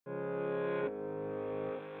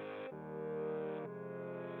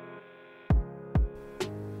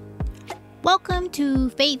Welcome to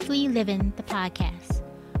Faithfully Living, the podcast,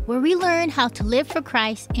 where we learn how to live for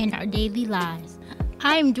Christ in our daily lives.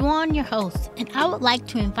 I am Dwan, your host, and I would like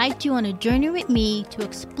to invite you on a journey with me to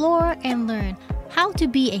explore and learn how to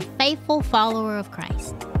be a faithful follower of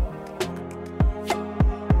Christ.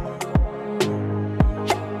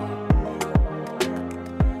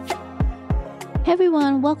 Hey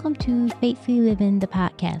everyone, welcome to Faithfully Living, the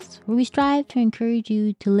podcast, where we strive to encourage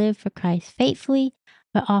you to live for Christ faithfully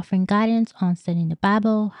by offering guidance on studying the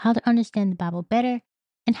Bible, how to understand the Bible better,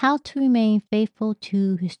 and how to remain faithful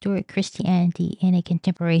to historic Christianity in a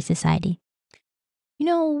contemporary society. You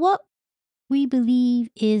know, what we believe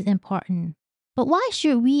is important, but why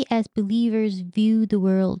should we as believers view the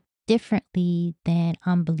world differently than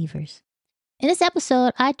unbelievers? In this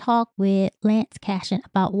episode, I talk with Lance Cashion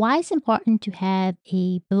about why it's important to have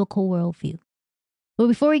a biblical worldview. But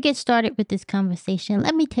before we get started with this conversation,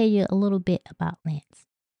 let me tell you a little bit about Lance.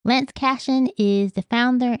 Lance Cashion is the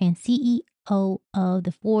founder and CEO of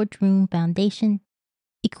the Forge Room Foundation,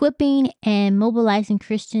 equipping and mobilizing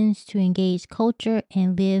Christians to engage culture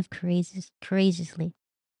and live courageously.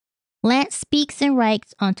 Lance speaks and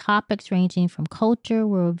writes on topics ranging from culture,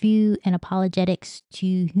 worldview, and apologetics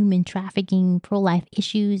to human trafficking, pro-life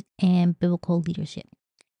issues, and biblical leadership.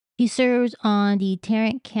 He serves on the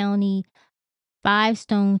Tarrant County Five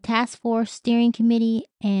Stone Task Force Steering Committee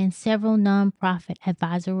and several nonprofit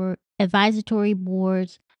advisory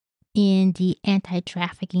boards in the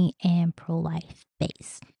anti-trafficking and pro-life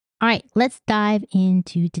space. All right, let's dive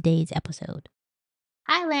into today's episode.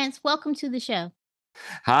 Hi, Lance. Welcome to the show.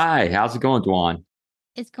 Hi, how's it going, Dwan?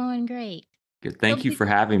 It's going great. Good. Thank you for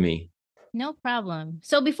having me. No problem.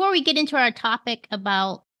 So before we get into our topic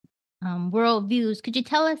about worldviews, could you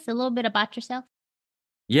tell us a little bit about yourself?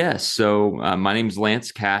 Yes. So my name is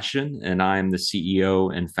Lance Cashion, and I'm the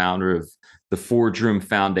CEO and founder of the Forge Room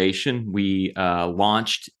Foundation. We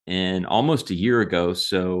launched in almost a year ago,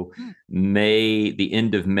 so the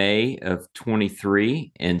end of May of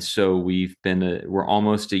 23, and so we're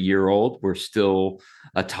almost a year old. We're still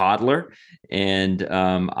a toddler, and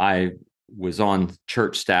I was on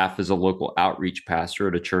church staff as a local outreach pastor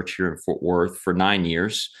at a church here in Fort Worth for 9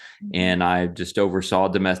 years. And I just oversaw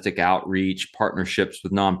domestic outreach, partnerships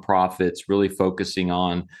with nonprofits, really focusing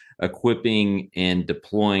on equipping and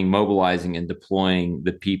mobilizing and deploying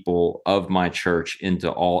the people of my church into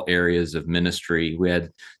all areas of ministry. We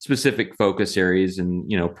had specific focus areas in,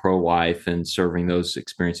 pro-life and serving those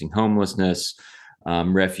experiencing homelessness,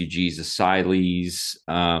 refugees, asylees,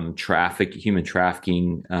 human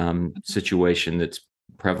trafficking situation that's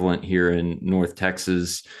prevalent here in North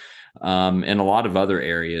Texas, and a lot of other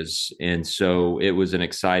areas. And so it was an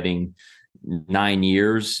exciting 9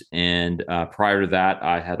 years. And prior to that,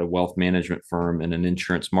 I had a wealth management firm and an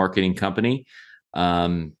insurance marketing company.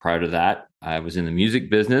 Prior to that, I was in the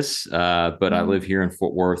music business, but I live here in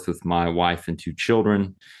Fort Worth with my wife and 2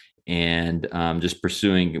 children, and just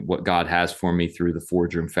pursuing what God has for me through the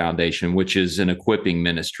Forge Room Foundation, which is an equipping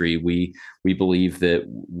ministry. We believe that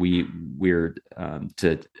we're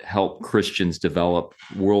to help Christians develop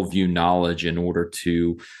worldview knowledge in order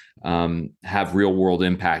to have real world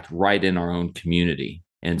impact right in our own community.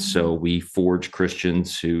 And so we forge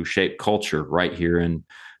Christians who shape culture right here in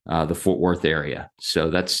the Fort Worth area.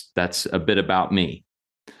 So that's a bit about me.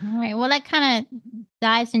 All right. Well, that kind of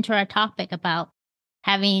dives into our topic about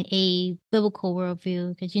having a biblical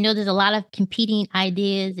worldview, because there's a lot of competing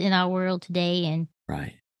ideas in our world today, and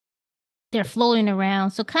they're floating around.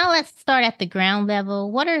 So kind of let's start at the ground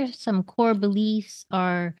level. What are some core beliefs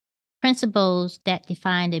or principles that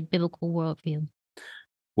define a biblical worldview?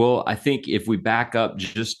 Well, I think if we back up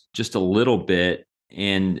just a little bit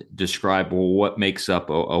and describe what makes up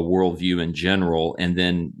a worldview in general, and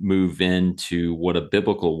then move into what a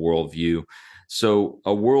biblical worldview. So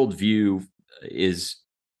a worldview is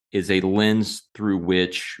a lens through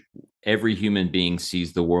which every human being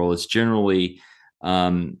sees the world. It's generally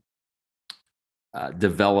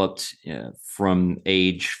developed from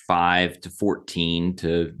age 5 to 14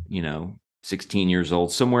 to 16 years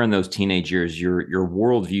old. Somewhere in those teenage years, your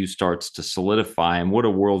worldview starts to solidify. And what a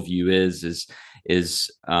worldview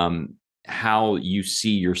is how you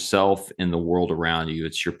see yourself in the world around you.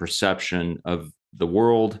 It's your perception of the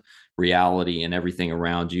world, reality, and everything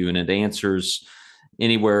around you. And it answers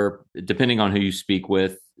anywhere, depending on who you speak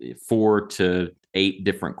with, 4 to 8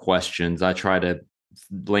 different questions. I try to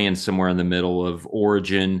land somewhere in the middle of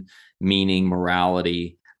origin, meaning,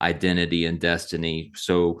 morality, identity, and destiny.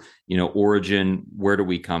 So, origin, where do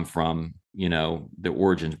we come from? the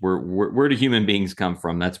origins. Where do human beings come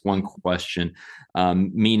from? That's one question.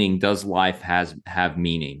 Meaning, does life have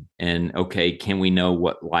meaning? And okay, can we know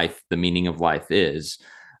what the meaning of life is?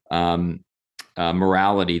 Um,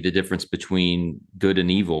 Morality, the difference between good and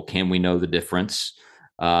evil. Can we know the difference?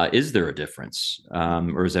 Is there a difference,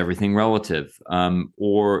 or is everything relative? And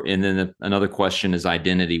then another question is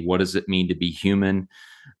identity. What does it mean to be human?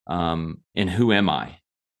 And who am I?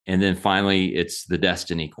 And then finally, it's the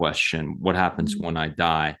destiny question. What happens when I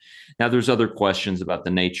die? Now, there's other questions about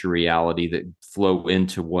the nature reality that flow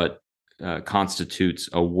into what constitutes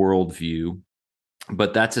a worldview,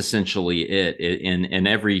 but that's essentially it. And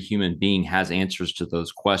every human being has answers to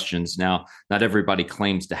those questions. Now, not everybody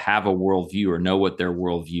claims to have a worldview or know what their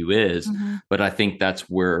worldview is, but I think that's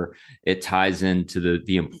where it ties into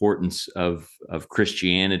the importance of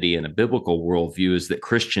Christianity and a biblical worldview, is that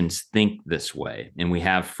Christians think this way, and we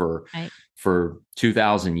have for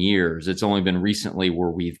 2,000 years. It's only been recently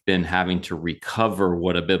where we've been having to recover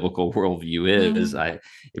what a biblical worldview is,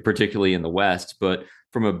 particularly in the West. But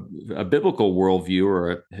from a biblical worldview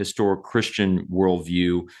or a historic Christian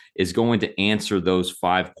worldview is going to answer those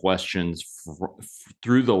 5 questions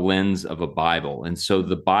through the lens of a Bible. And so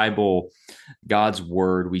the Bible, God's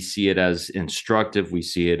word, we see it as instructive, we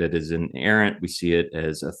see it as inerrant, we see it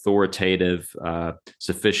as authoritative,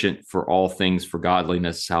 sufficient for all things, for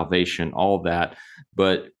godliness, salvation, all that.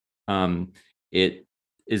 But it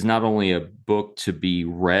is not only a book to be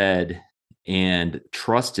read and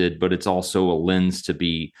trusted, but it's also a lens to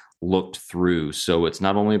be looked through. So it's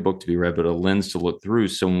not only a book to be read, but a lens to look through.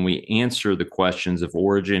 So when we answer the questions of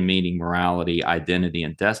origin, meaning, morality, identity,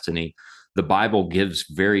 and destiny, the Bible gives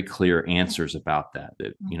very clear answers about that.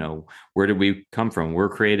 Where did we come from? We're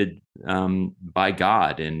created by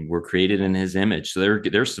God, and we're created in His image. So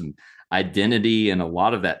there's some identity and a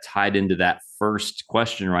lot of that tied into that first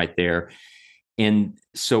question right there. And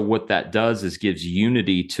so what that does is gives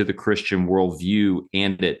unity to the Christian worldview,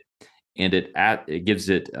 and it gives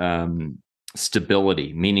it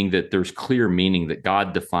stability, meaning that there's clear meaning that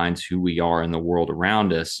God defines who we are in the world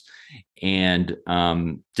around us, and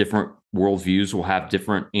different worldviews will have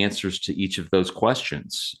different answers to each of those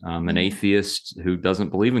questions. An atheist who doesn't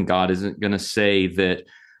believe in God isn't going to say that,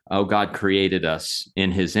 oh, God created us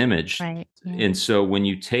in His image. Right. Yeah. And so when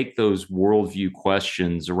you take those worldview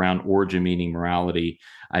questions around origin, meaning, morality,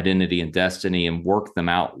 identity, and destiny and work them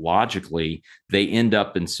out logically, they end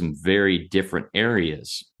up in some very different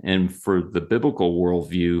areas. And for the biblical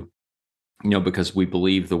worldview, because we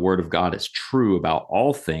believe the word of God is true about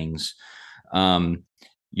all things, when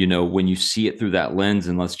you see it through that lens,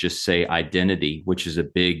 and let's just say identity, which is a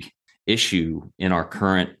big issue in our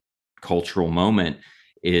current cultural moment,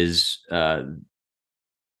 is a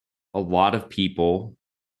lot of people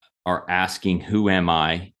are asking, who am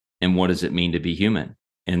I and what does it mean to be human?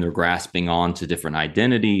 And they're grasping on to different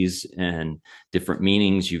identities and different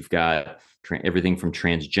meanings. You've got everything from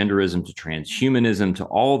transgenderism to transhumanism to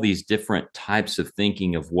all these different types of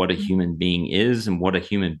thinking of what a human being is and what a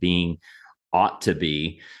human being ought to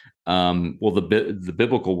be. Well, the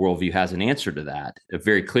biblical worldview has an answer to that, a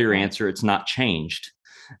very clear answer. It's not changed.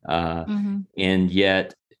 And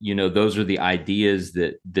yet, those are the ideas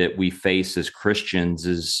that we face as Christians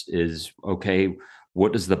is okay,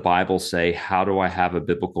 what does the Bible say? How do I have a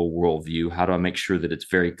biblical worldview? How do I make sure that it's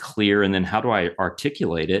very clear? And then how do I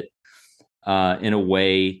articulate it in a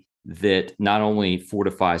way that not only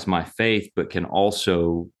fortifies my faith, but can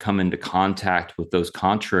also come into contact with those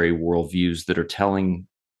contrary worldviews that are telling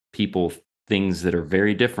people things that are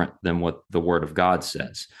very different than what the Word of God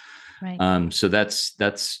says. Right. So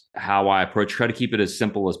that's how I try to keep it as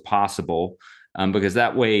simple as possible, because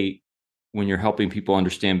that way, when you're helping people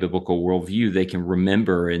understand biblical worldview, they can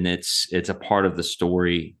remember, and it's a part of the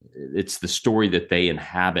story. It's the story that they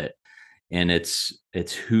inhabit, and it's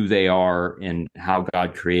who they are and how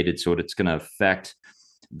God created. So it's going to affect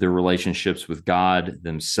their relationships with God,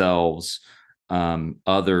 themselves,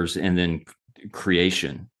 others, and then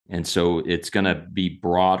creation. And so it's going to be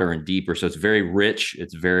broader and deeper. So it's very rich.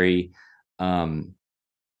 It's very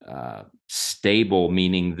stable,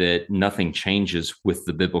 meaning that nothing changes with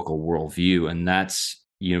the biblical worldview. And that's,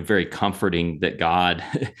 very comforting that God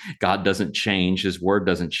doesn't change. His word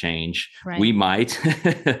doesn't change. Right. We might,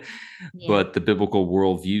 but the biblical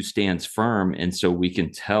worldview stands firm. And so we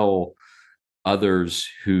can tell others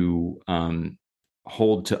who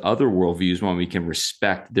hold to other worldviews, when we can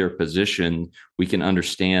respect their position, we can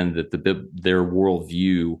understand that their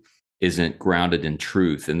worldview isn't grounded in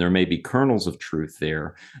truth. And there may be kernels of truth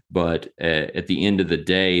there, but at the end of the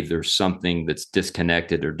day, there's something that's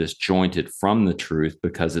disconnected or disjointed from the truth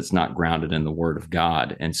because it's not grounded in the Word of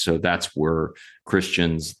God. And so that's where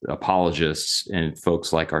Christians, apologists, and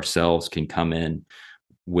folks like ourselves can come in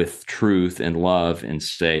with truth and love and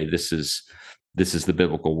say, this is the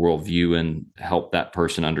biblical worldview, and help that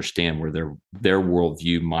person understand where their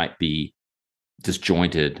worldview might be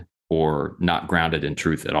disjointed or not grounded in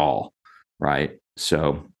truth at all. Right.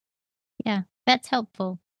 So, Yeah, that's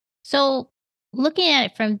helpful. So, looking at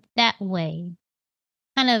it from that way,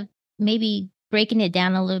 kind of maybe breaking it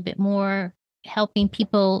down a little bit more, helping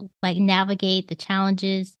people like navigate the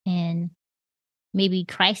challenges and maybe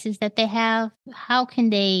crisis that they have, how can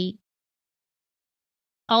they,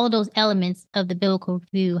 all of those elements of the biblical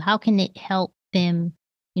view, how can it help them,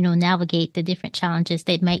 navigate the different challenges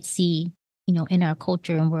they might see, in our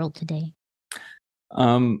culture and world today?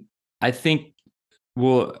 I think,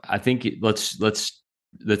 let's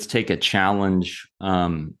take a challenge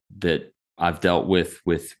that I've dealt with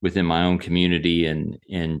within my own community and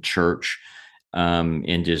in church,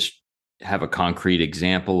 and just have a concrete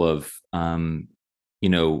example of, an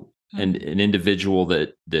individual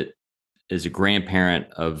that is a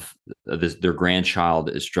grandparent of their grandchild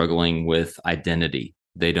is struggling with identity.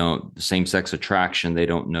 They don't, same sex attraction. They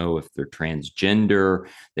don't know if they're transgender.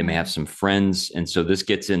 They may have some friends. And so this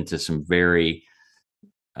gets into some very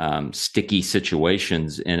sticky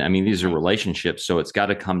situations. And I mean, these are relationships. So it's got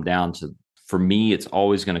to come down to, for me, it's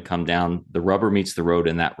always going to come down, the rubber meets the road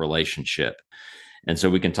in that relationship. And so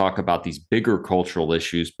we can talk about these bigger cultural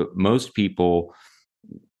issues, but most people,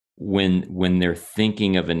 when they're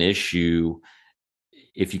thinking of an issue,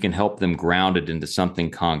 if you can help them ground it into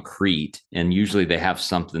something concrete, and usually they have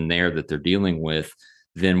something there that they're dealing with,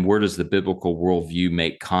 then where does the biblical worldview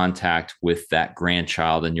make contact with that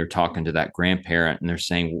grandchild? And you're talking to that grandparent and they're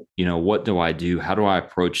saying, what do I do? How do I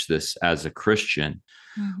approach this as a Christian?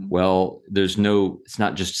 Well, it's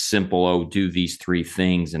not just simple, oh, do these three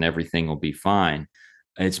things and everything will be fine.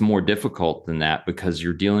 It's more difficult than that because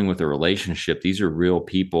you're dealing with a relationship. These are real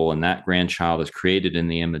people, and that grandchild is created in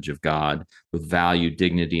the image of God with value,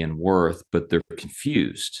 dignity, and worth, but they're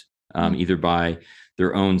confused either by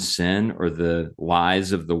their own sin or the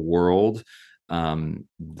lies of the world,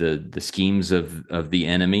 the schemes of the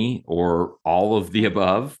enemy, or all of the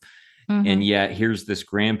above. And yet here's this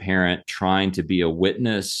grandparent trying to be a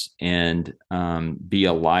witness and be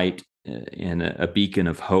a light and a beacon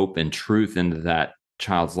of hope and truth into that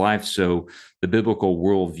child's life. So the biblical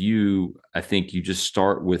worldview, I think you just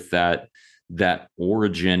start with that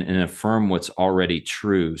origin and affirm what's already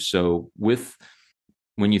true. So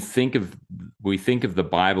when we think of the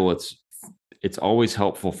Bible, it's always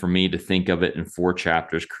helpful for me to think of it in 4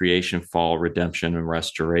 chapters: creation, fall, redemption, and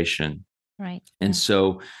restoration. Right. And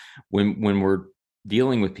so when we're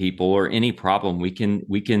dealing with people or any problem, we can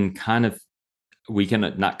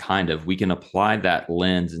apply that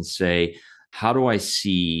lens and say, how do I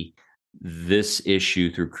see this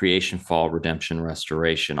issue through creation, fall, redemption,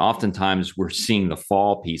 restoration? Oftentimes we're seeing the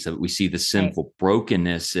fall piece of it. We see the sinful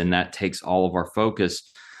brokenness, and that takes all of our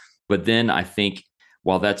focus. But then I think,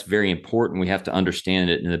 while that's very important, we have to understand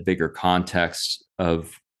it in the bigger context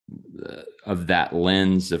of that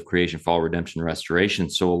lens of creation, fall, redemption, restoration.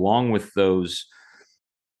 So along with those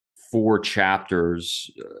 4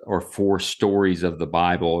 chapters or 4 stories of the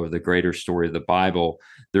Bible, or the greater story of the Bible,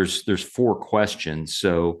 there's 4 questions.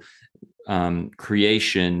 So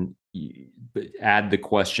creation, add the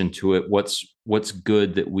question to it: what's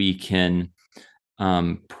good that we can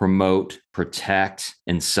promote, protect,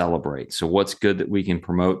 and celebrate? So what's good that we can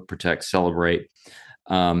promote, protect, celebrate?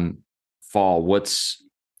 Fall, what's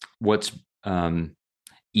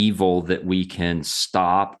evil that we can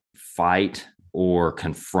stop, fight, or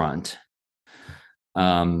confront?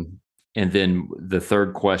 And then the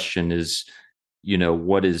third question is,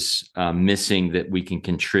 what is missing that we can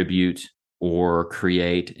contribute or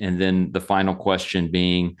create? And then the final question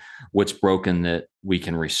being, what's broken that we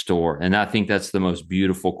can restore? And I think that's the most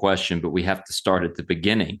beautiful question, but we have to start at the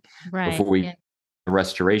beginning before we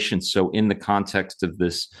restoration. So in the context of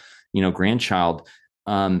this, grandchild,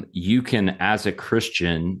 you can, as a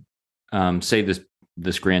Christian, say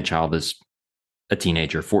this grandchild is a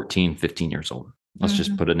teenager, 14, 15 years old. Let's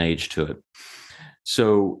just put an age to it.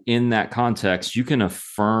 So in that context, you can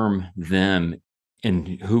affirm them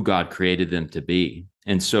in who God created them to be.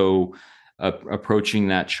 And so approaching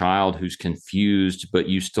that child who's confused, but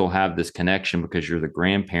you still have this connection because you're the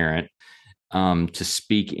grandparent, to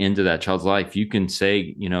speak into that child's life, you can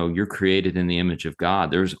say, you're created in the image of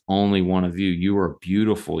God. There's only one of you. You are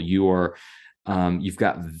beautiful. You are You've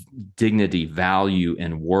got dignity, value,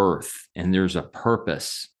 and worth, and there's a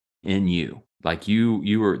purpose in you. Like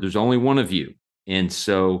you are. There's only one of you, and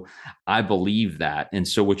so I believe that. And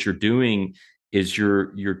so what you're doing is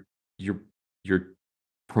you're you're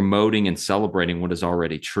promoting and celebrating what is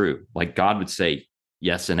already true. Like God would say,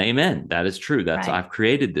 yes and amen. That is true. That's Right. I've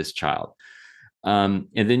created this child. And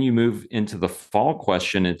then you move into the fall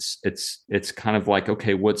question. It's kind of like,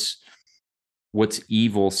 okay, what's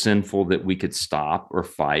evil, sinful that we could stop or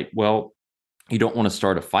fight? Well, you don't want to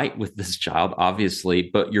start a fight with this child, obviously,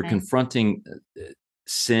 but you're Right. confronting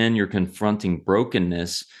sin, you're confronting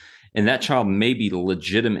brokenness, and that child may be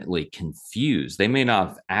legitimately confused. They may not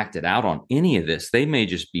have acted out on any of this. They may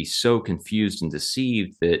just be so confused and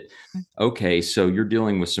deceived that, okay, so you're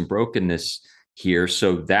dealing with some brokenness here.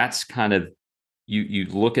 So that's kind of you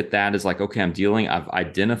look at that as like, okay, I've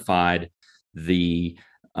identified the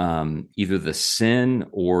either the sin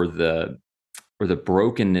or the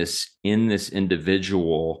brokenness in this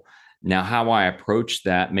individual. Now, how I approach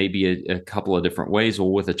that may be a couple of different ways.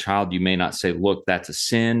 Well, with a child, you may not say, look, that's a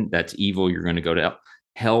sin, that's evil, you're going to go to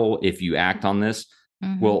hell if you act on this.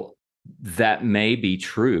 Mm-hmm. Well, that may be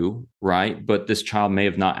true, right? But this child may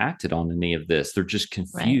have not acted on any of this. They're just Right.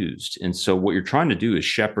 confused. And so, what you're trying to do is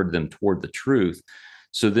shepherd them toward the truth.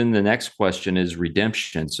 So then the next question is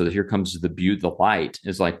redemption. So here comes the light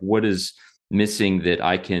is like, what is missing that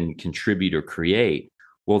I can contribute or create?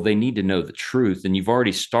 Well, they need to know the truth. And you've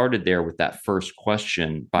already started there with that first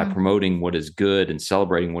question by Mm-hmm. promoting what is good and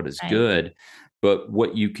celebrating what is Right. good. But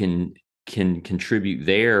what you can contribute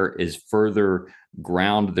there is further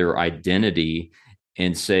ground their identity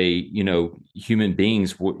and say, human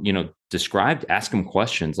beings, ask them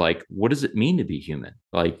questions like, what does it mean to be human?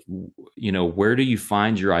 Like, where do you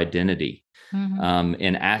find your identity? Mm-hmm.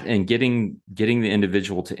 And getting the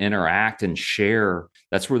individual to interact and share.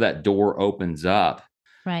 That's where that door opens up,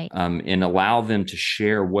 Right. and allow them to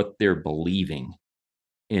share what they're believing.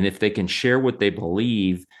 And if they can share what they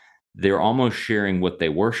believe, they're almost sharing what they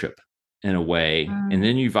worship in a way. And Mm-hmm.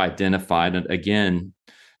 then you've identified again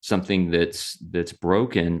something that's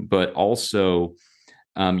broken, but also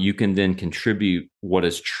you can then contribute what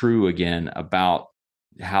is true again about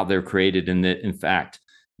how they're created, and that in fact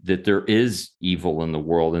that there is evil in the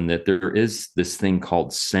world, and that there is this thing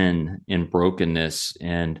called sin and brokenness.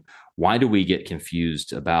 And why do we get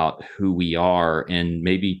confused about who we are? And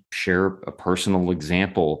maybe share a personal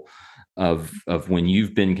example of when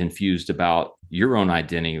you've been confused about your own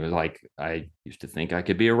identity. Like, I used to think I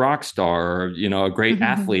could be a rock star or, a great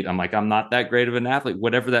athlete. I'm like, I'm not that great of an athlete,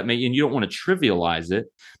 whatever that may. And you don't want to trivialize it,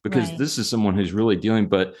 because Right. this is someone who's really dealing.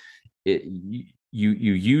 But you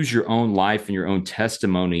use your own life and your own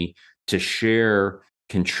testimony to share,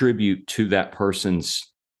 contribute to that person's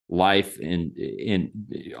life, and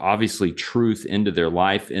obviously truth into their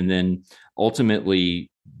life. And then ultimately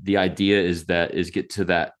the idea is get to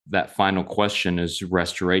that final question is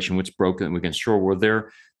restoration. What's broken we can restore, where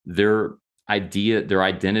their their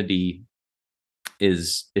identity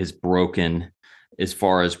is broken, as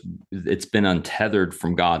far as it's been untethered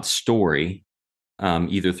from God's story,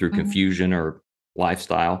 either through Mm-hmm. confusion or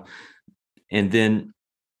lifestyle. And then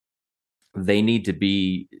they need to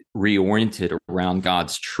be reoriented around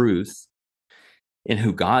God's truth and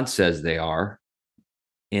who God says they are.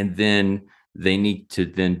 And then they need to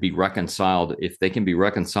then be reconciled. If they can be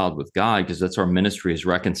reconciled with God, because that's our ministry, is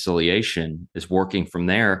reconciliation, is working from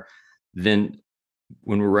there. Then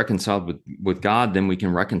when we're reconciled with God, then we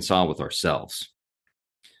can reconcile with ourselves.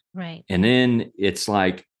 Right. And then it's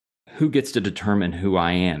like, who gets to determine who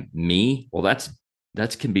I am? Me? Well,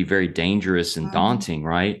 that can be very dangerous and Mm-hmm. daunting,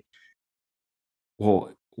 right?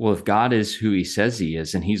 Well, if God is who he says he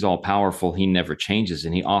is, and he's all powerful, he never changes,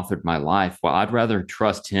 and he authored my life, well, I'd rather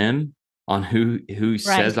trust him on who Right.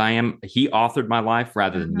 says I am. He authored my life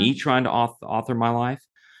rather than Mm-hmm. me trying to author my life.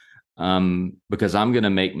 Because I'm going to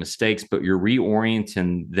make mistakes, but you're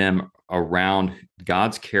reorienting them around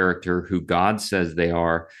God's character, who God says they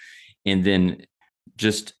are. And then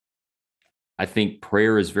just, I think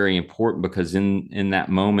prayer is very important, because in that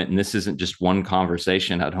moment, and this isn't just one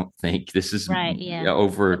conversation, I don't think this is Right. Yeah.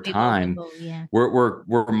 over It'll be time. multiple. Yeah. We're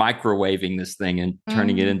microwaving this thing and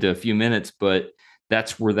turning it Mm-hmm. into a few minutes, but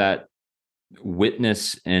that's where that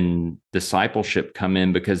witness and discipleship come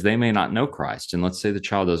in, because they may not know Christ. And let's say the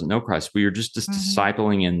child doesn't know Christ. We are just Mm-hmm.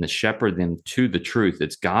 discipling and the shepherd them to the truth.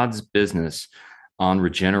 It's God's business on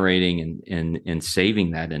regenerating and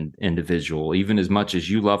saving that individual. Even as much as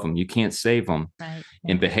you love them, you can't save them. Right.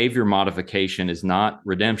 And Yeah. behavior modification is not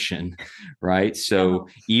redemption, right? So No.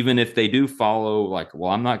 even if they do follow, like,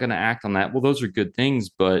 well, I'm not going to act on that. Well, those are good things,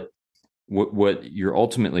 but what you're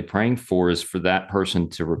ultimately praying for is for that person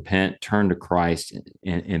to repent, turn to Christ,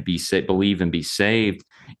 and be saved, believe and be saved,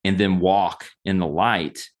 and then walk in the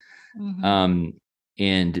light. Um,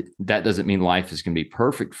 and that doesn't mean life is going to be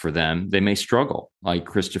perfect for them. They may struggle, like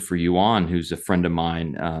Christopher Yuan, who's a friend of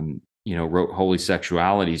mine, wrote Holy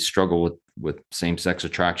Sexuality, struggle with same-sex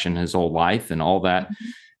attraction his whole life and all that.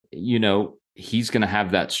 He's going to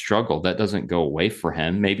have that struggle. That doesn't go away for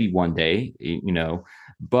him. Maybe one day,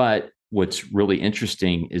 but what's really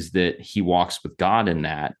interesting is that he walks with God in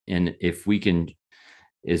that. And if we can,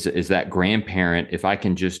 is that grandparent, if I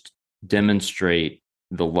can just demonstrate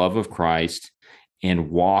the love of Christ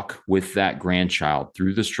and walk with that grandchild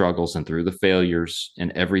through the struggles and through the failures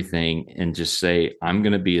and everything, and just say, I'm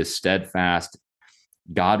going to be as steadfast,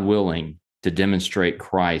 God willing, to demonstrate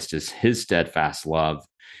Christ as his steadfast love,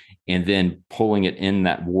 and then pulling it in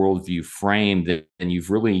that worldview frame, that and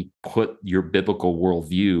you've really put your biblical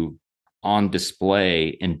worldview on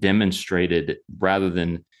display and demonstrated, rather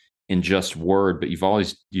than in just word, but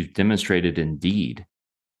you've demonstrated in deed.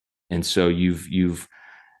 And so you've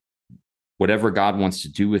whatever God wants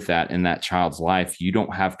to do with that in that child's life, you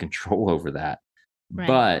don't have control over that. Right.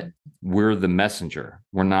 But we're the messenger.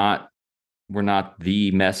 We're not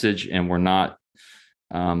the message, and we're not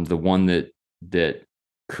the one that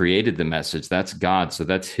created the message. That's God. So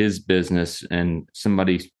that's his business. And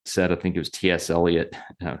somebody said, I think it was T.S. Eliot,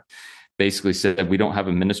 basically said, we don't have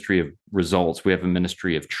a ministry of results. We have a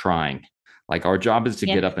ministry of trying. Like, our job is to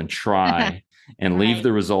get up and try and leave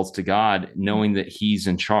the results to God, knowing that he's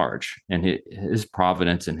in charge and his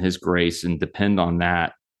providence and his grace, and depend on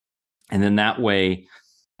that. And then that way,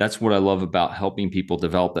 that's what I love about helping people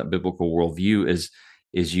develop that biblical worldview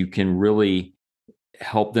is you can really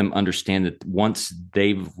help them understand that once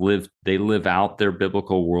they live out their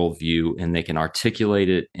biblical worldview, and they can articulate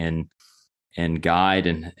it and guide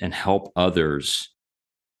and help others.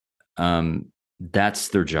 That's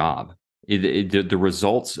their job. The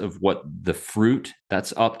results of what the fruit,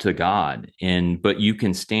 that's up to God. But you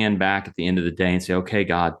can stand back at the end of the day and say, okay,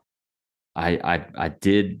 God, I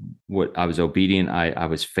did what I was obedient. I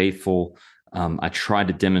was faithful. I tried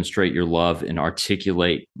to demonstrate your love and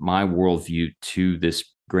articulate my worldview to this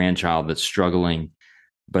grandchild that's struggling,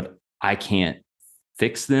 but I can't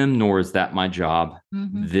fix them, nor is that my job.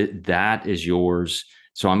 That is yours.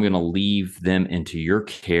 So I'm going to leave them into your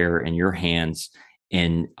care and your hands.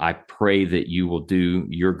 And I pray that you will do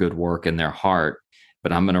your good work in their heart,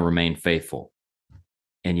 but I'm going to remain faithful.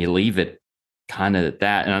 And you leave it kind of at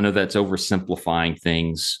that. And I know that's oversimplifying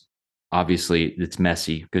things. Obviously, it's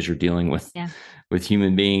messy because you're dealing with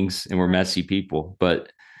human beings, and we're messy people.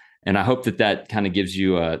 And I hope that kind of gives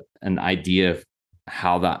you an idea of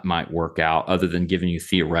how that might work out, other than giving you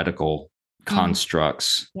theoretical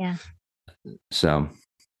constructs. Yeah. So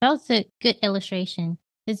that was a good illustration.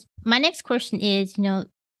 My next question is, what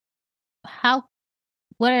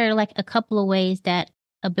are like a couple of ways that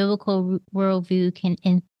a biblical worldview can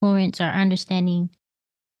influence our understanding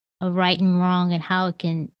of right and wrong, and how it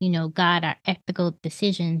can, guide our ethical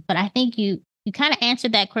decisions? But I think you kind of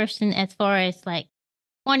answered that question as far as like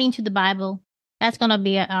pointing to the Bible. That's going to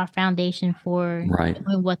be our foundation for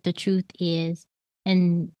knowing what the truth is.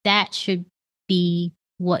 And that should be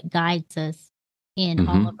what guides us in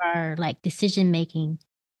all of our like decision making,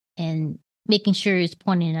 and making sure it's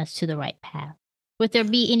pointing us to the right path. Would there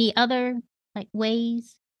be any other like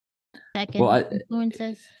ways that can influence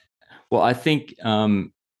us? Well, I think, I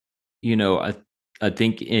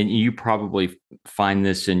think, and you probably find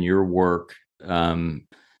this in your work,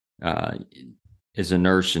 as a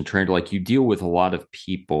nurse and trainer, like you deal with a lot of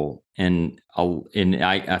people, and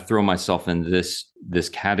I throw myself in this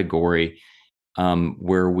category,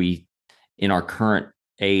 where we, in our current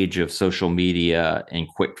age of social media and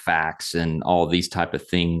quick facts and all these type of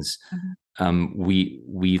things,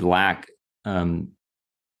 we lack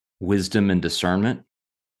wisdom and discernment.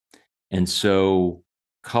 And so,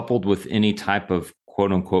 coupled with any type of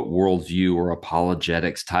quote unquote worldview or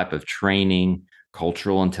apologetics type of training,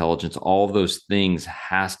 cultural intelligence, all those things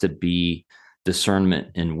has to be discernment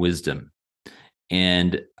and wisdom.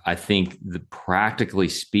 And I think practically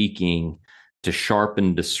speaking, to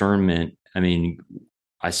sharpen discernment, I mean,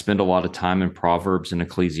 I spend a lot of time in Proverbs and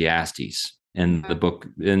Ecclesiastes, and the book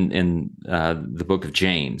in the book of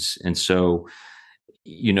James. And so,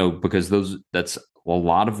 because that's a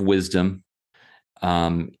lot of wisdom.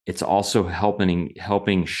 It's also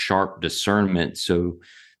helping sharp discernment. So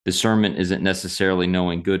discernment isn't necessarily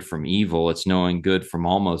knowing good from evil. It's knowing good from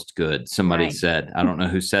almost good. Somebody said, I don't know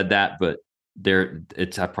who said that, but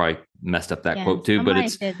I probably messed up that Yeah, quote too, but somebody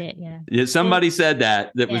said that. Yeah. somebody said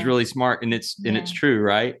that was Yeah. really smart, and it's Yeah. true,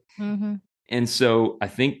 right? Mm-hmm. And so I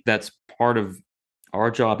think that's part of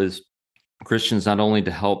our job as Christians, not only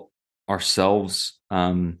to help ourselves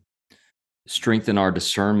strengthen our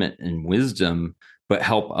discernment and wisdom, but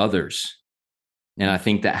help others. And I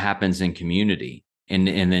think that happens in community, and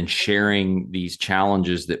then sharing these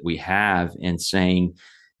challenges that we have and saying,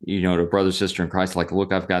 to brother, sister in Christ, like,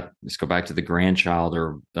 look, let's go back to the grandchild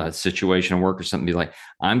or a situation at work or something, be like,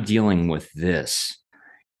 I'm dealing with this,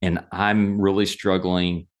 and I'm really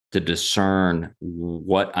struggling to discern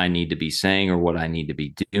what I need to be saying or what I need to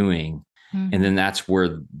be doing. And Mm-hmm. then that's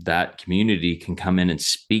where that community can come in and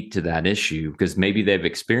speak to that issue, because maybe they've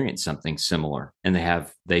experienced something similar and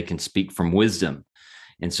they can speak from wisdom.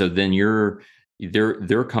 And so then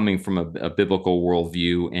they're coming from a biblical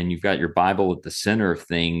worldview, and you've got your Bible at the center of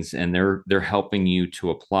things, and they're helping you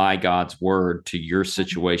to apply God's word to your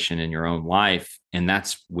situation in your own life. And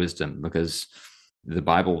that's wisdom, because the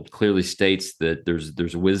Bible clearly states that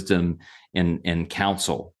there's wisdom and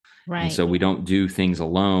counsel. And Right. so we don't do things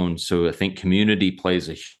alone. So I think community plays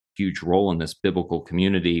a huge role in this, biblical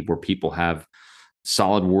community where people have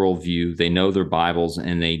solid worldview, they know their Bibles,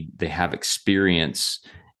 and they have experience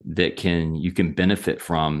that you can benefit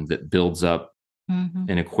from, that builds up Mm-hmm.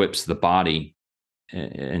 and equips the body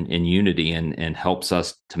in unity, and helps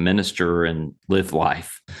us to minister and live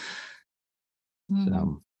life. Mm-hmm.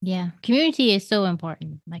 So Yeah. Community is so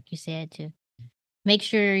important, like you said, to make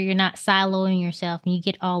sure you're not siloing yourself and you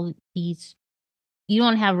get all these, you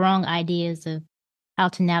don't have wrong ideas of how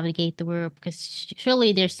to navigate the world, because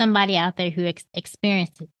surely there's somebody out there who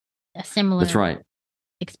experienced a that's similar right.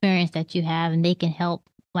 experience that you have, and they can help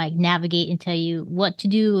like navigate and tell you what to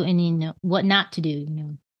do and what not to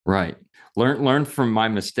do. Right. Learn from my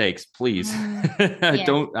mistakes, please. I Yes.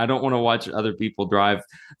 don't want to watch other people drive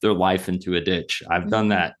their life into a ditch. I've done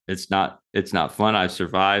that. It's not fun. I've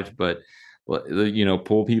survived, but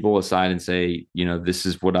pull people aside and say, this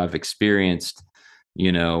is what I've experienced.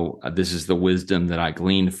 This is the wisdom that I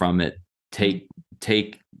gleaned from it. Take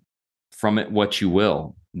from it what you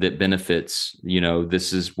will that benefits.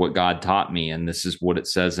 This is what God taught me, and this is what it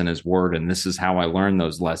says in his word, and this is how I learned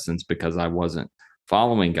those lessons, because I wasn't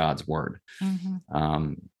following God's word.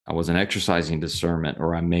 I wasn't exercising discernment,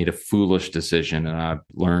 or I made a foolish decision, and I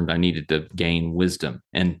learned I needed to gain wisdom.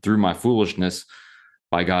 And through my foolishness,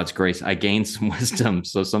 by God's grace, I gained some wisdom.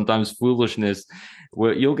 So sometimes foolishness,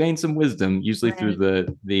 you'll gain some wisdom, usually through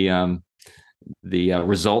the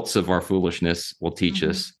results of our foolishness will teach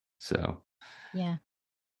us. So, yeah.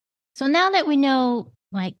 So now that we know,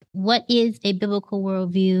 like, what is a biblical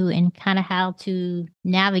worldview and kind of how to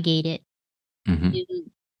navigate it,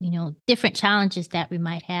 different challenges that we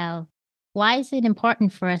might have, why is it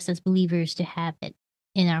important for us as believers to have it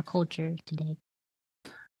in our culture today?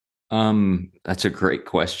 That's a great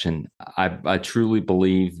question. I truly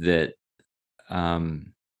believe that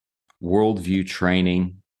worldview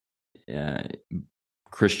training,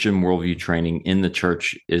 Christian worldview training in the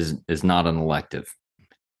church is not an elective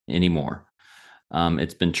anymore.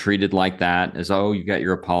 It's been treated like that, as, oh, you got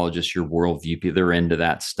your apologists, your worldview, they're into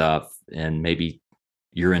that stuff, and maybe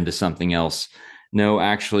you're into something else. No,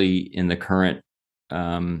 actually, in the current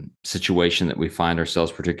situation that we find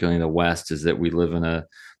ourselves, particularly in the West, is that we live in a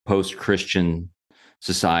post-Christian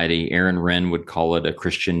society. Aaron Renn would call it a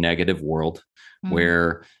Christian negative world,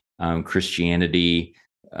 where Christianity,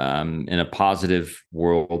 in a positive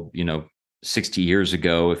world, 60 years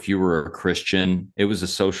ago, if you were a Christian, it was a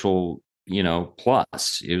social,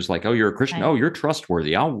 plus. It was like, oh, you're a Christian. Right. Oh, you're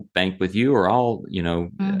trustworthy. I'll bank with you, or I'll,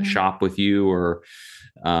 shop with you, or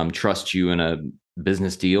trust you in a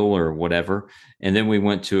business deal or whatever. And then we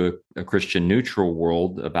went to a Christian neutral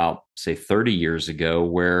world about, say, 30 years ago,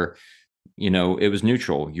 where, it was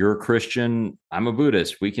neutral. You're a Christian, I'm a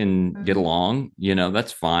Buddhist. We can get along,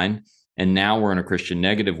 that's fine. And now we're in a Christian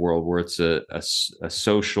negative world, where it's a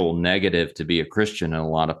social negative to be a Christian in a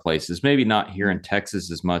lot of places. Maybe not here in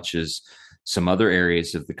Texas as much as some other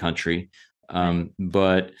areas of the country.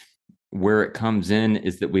 But where it comes in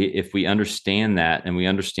is that if we understand that, and we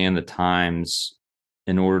understand the times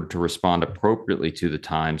in order to respond appropriately to the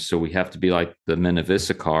times. So we have to be like the men of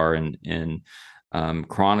Issachar and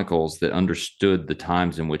Chronicles, that understood the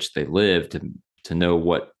times in which they lived, to know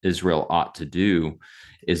what Israel ought to do.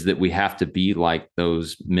 Is that we have to be like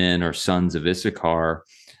those men or sons of Issachar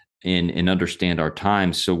and understand our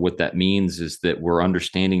times. So what that means is that we're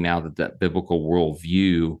understanding now that biblical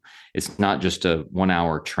worldview, it's not just a 1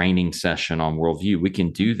 hour training session on worldview. We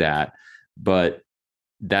can do that, but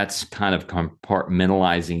that's kind of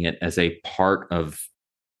compartmentalizing it as a part of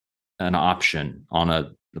an option on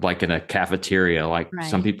a like in a cafeteria. Like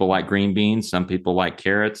some Right. people like green beans, some people like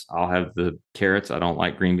carrots. I'll have the carrots. I don't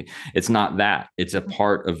like green beans. It's not that. It's a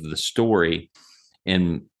part of the story.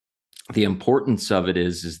 And the importance of it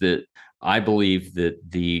is that I believe that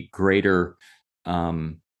the greater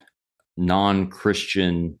um,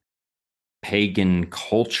 non-Christian pagan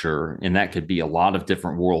culture, and that could be a lot of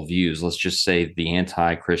different worldviews. Let's just say the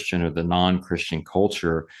anti-Christian or the non-Christian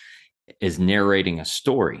culture is narrating a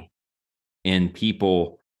story, and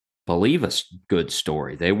people believe a good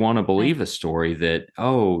story. They want to Right. believe a story that,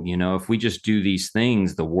 oh, if we just do these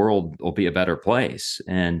things, the world will be a better place.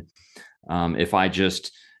 And if I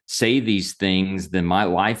just say these things, then my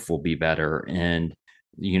life will be better. And,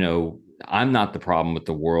 I'm not the problem with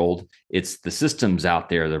the world. It's the systems out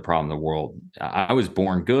there that are the problem with the world. I was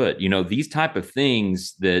born good. These type of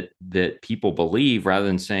things that people believe, rather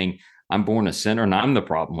than saying, I'm born a sinner and I'm the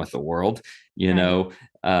problem with the world,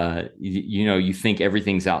 Right. you think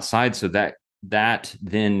everything's outside. So that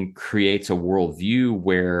then creates a worldview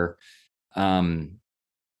where um,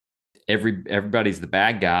 everybody's the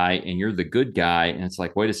bad guy and you're the good guy, and it's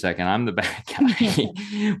like, wait a second, I'm the bad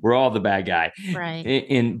guy. We're all the bad guy.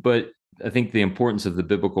 Right. But I think the importance of the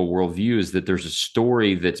biblical worldview is that there's a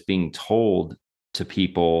story that's being told to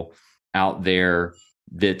people out there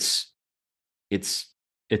that's it's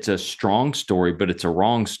it's a strong story, but it's a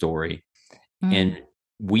wrong story. Mm. And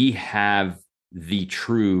we have the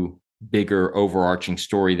true bigger overarching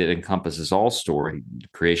story that encompasses all story: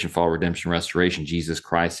 creation, fall, redemption, restoration, Jesus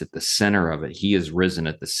Christ at the center of it. He is risen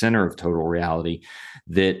at the center of total reality.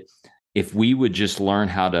 That if we would just learn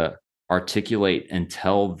how to articulate and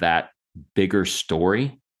tell that bigger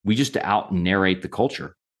story, we just out narrate the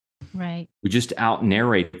culture. Right. We just out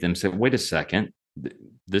narrate them. Say, wait a second,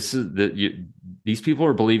 this is these people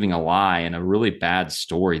are believing a lie and a really bad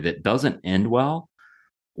story that doesn't end well.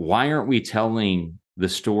 Why aren't we telling the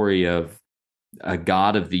story of a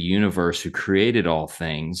God of the universe who created all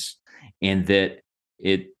things, and that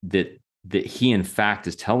he in fact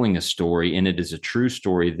is telling a story, and it is a true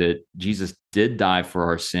story, that Jesus did die for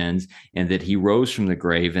our sins, and that he rose from the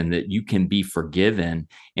grave, and that you can be forgiven,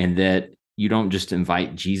 and that you don't just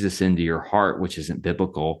invite Jesus into your heart, which isn't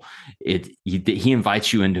biblical. He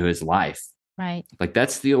invites you into his life. Right. Like,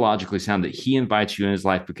 that's theologically sound, that he invites you in his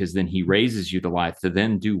life, because then he raises you to life to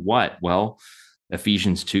then do what? Well,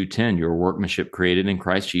 Ephesians 2:10, your workmanship created in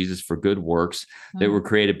Christ Jesus for good works that Mm. were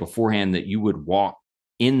created beforehand that you would walk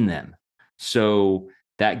in them. So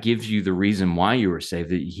that gives you the reason why you were saved,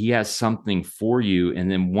 that he has something for you.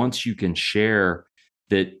 And then once you can share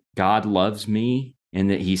that God loves me and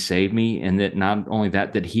that he saved me, and that not only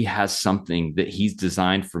that, that he has something that he's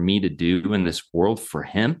designed for me to do in this world for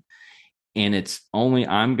him, and it's only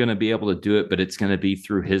I'm going to be able to do it, but it's going to be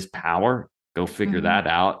through his power. Go figure Mm-hmm. that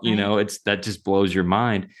out. Right. It's that just blows your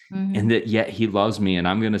mind. Mm-hmm. And that yet he loves me, and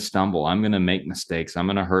I'm going to stumble. I'm going to make mistakes. I'm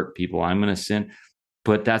going to hurt people. I'm going to sin,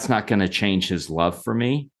 but that's not going to change his love for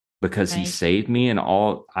me, because he Right. saved me. And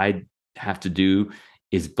all I have to do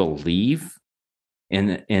is believe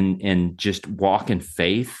and just walk in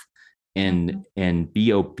faith Mm-hmm. and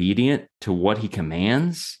be obedient to what he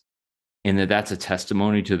commands, and that's a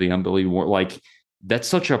testimony to the unbelievable world. Like, that's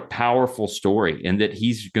such a powerful story, and that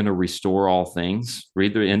he's going to restore all things.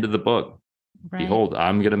 Read the end of the book. Right. Behold,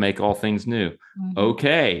 I'm going to make all things new. Mm-hmm.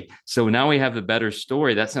 Okay, so now we have a better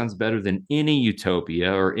story. That sounds better than any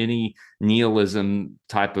utopia or any nihilism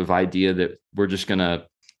type of idea that we're just going to,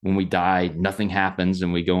 when we die, nothing happens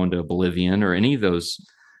and we go into oblivion, or any of those,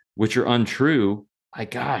 which are untrue. My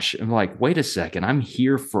gosh, I'm like, wait a second, I'm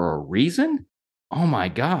here for a reason. Oh my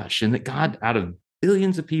gosh. And that God, out of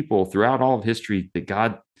billions of people throughout all of history, that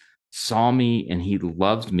God saw me and he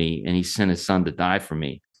loved me and he sent his son to die for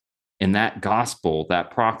me. And that gospel,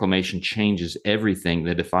 that proclamation changes everything.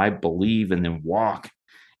 That if I believe and then walk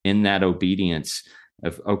in that obedience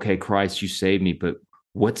of, okay, Christ, you saved me, but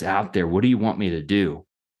what's out there? What do you want me to do?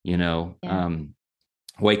 You know, Yeah. um,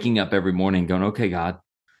 Waking up every morning going, okay, God,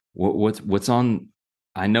 what's on?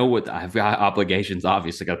 I know what I've got obligations.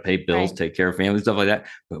 Obviously, got to pay bills, Right. take care of family, stuff like that.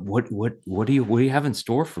 But what do you have in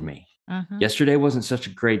store for me? Uh-huh. Yesterday wasn't such a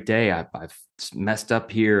great day. I've messed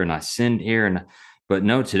up here and I sinned here, but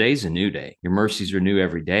no, today's a new day. Your mercies are new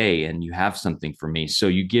every day, and you have something for me. So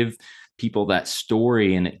you give people that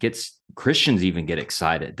story, and it gets Christians even get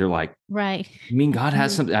excited. They're like, Right. you mean God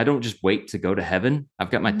has Mm-hmm. something? I don't just wait to go to heaven.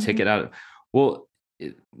 I've got my Mm-hmm. ticket out. Well,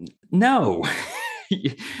 no.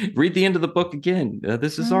 Read the end of the book again.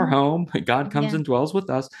 This is our Mm-hmm. home. God comes Yeah. and dwells with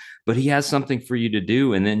us, but he has something for you to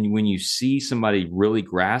do. And then when you see somebody really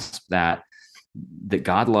grasp that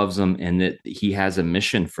God loves them and that he has a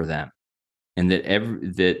mission for them, and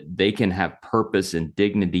that they can have purpose and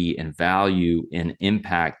dignity and value and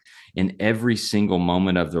impact in every single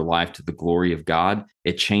moment of their life to the glory of God,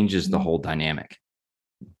 it changes the whole dynamic.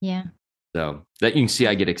 Yeah. So that you can see,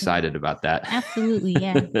 I get excited about that. Absolutely.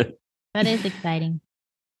 Yeah. That is exciting.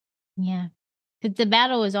 Yeah. Because the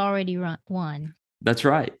battle is already won. That's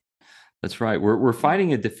right. That's right. We're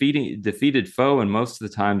fighting a defeated foe, and most of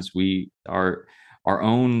the times we are our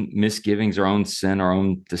own misgivings, our own sin, our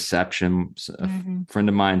own deception. A friend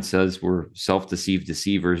of mine says we're self-deceived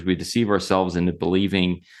deceivers. We deceive ourselves into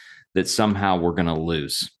believing that somehow we're going to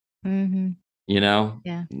lose. Yeah.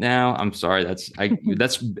 Now I'm sorry. That's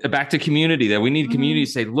back to community, that we need community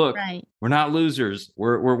to say, look, right. we're not losers.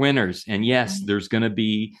 We're winners. And yes, there's going to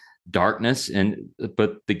be darkness,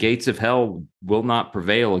 but the gates of hell will not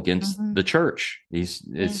prevail against the church.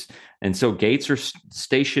 And so gates are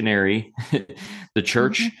stationary. The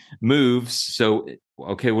church moves. So,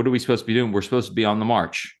 okay, what are we supposed to be doing? We're supposed to be on the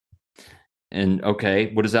march. And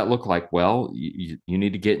okay, what does that look like? Well, you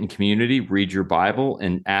need to get in community, read your Bible,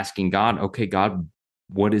 and asking God, okay, God,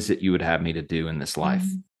 what is it you would have me to do in this life?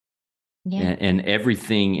 Yeah. And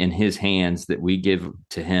everything in his hands that we give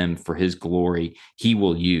to him for his glory, he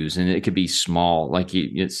will use. And it could be small, like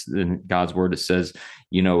it's in God's word. It says,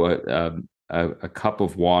 a cup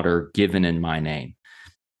of water given in my name,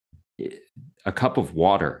 a cup of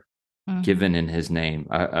water given in his name,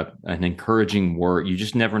 an encouraging word. You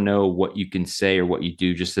just never know what you can say or what you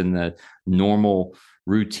do just in the normal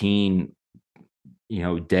routine,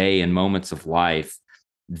 day and moments of life,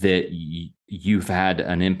 that you've had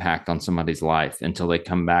an impact on somebody's life until they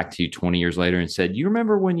come back to you 20 years later and said, you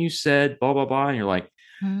remember when you said blah, blah, blah? And you're like,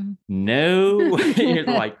 no. You're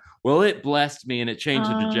like, well, it blessed me and it changed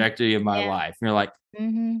the trajectory of my life. And you're like,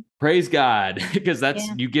 praise God, because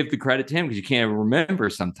you give the credit to him, because you can't remember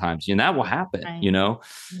sometimes, and that will happen, Yeah.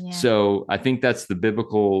 So I think that's the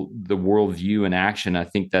worldview in action. I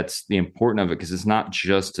think that's the important of it, because it's not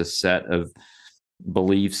just a set of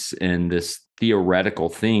beliefs in this theoretical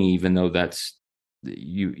thing, even though that's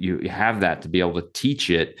you have that to be able to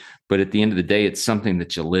teach it. But at the end of the day, it's something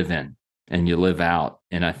that you live in and you live out.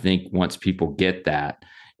 And I think once people get that,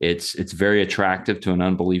 it's very attractive to an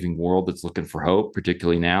unbelieving world that's looking for hope,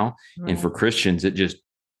 particularly now. Right. And for Christians,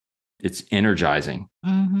 it's energizing.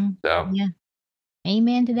 So yeah,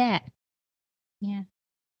 amen to that. Yeah.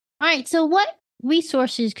 All right. So what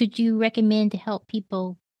resources could you recommend to help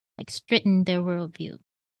people straighten their worldview?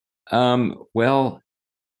 Well,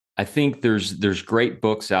 I think there's great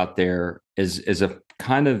books out there. As a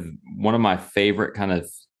kind of one of my favorite kind of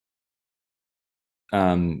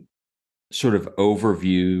sort of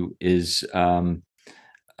overview is John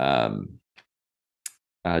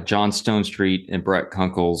Stonestreet and Brett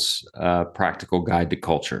Kunkel's Practical Guide to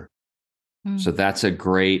Culture. So that's a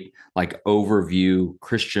great overview,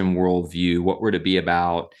 Christian worldview, what we're to be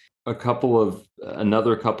about.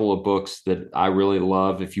 Another couple of books that I really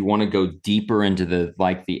love, if you want to go deeper into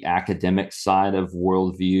the academic side of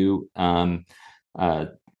worldview,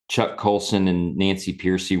 Chuck Colson and Nancy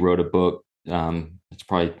Pearcey wrote a book. It's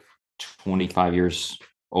probably 25 years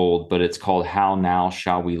old, but it's called How Now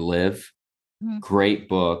Shall We Live? Great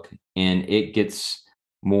book. And it gets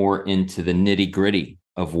more into the nitty gritty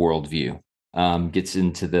of worldview, gets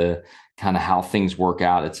into the kind of how things work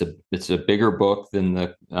out. It's a bigger book than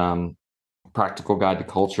the Practical Guide to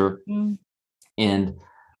Culture. And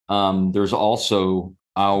there's also,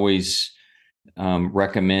 I always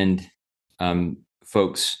recommend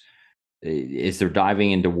folks, as they're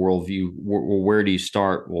diving into worldview, where do you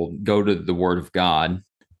start? Well, go to the Word of God,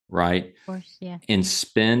 right? Of course, yeah. And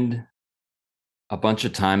spend a bunch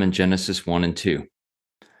of time in Genesis 1 and 2,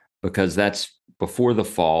 because that's before the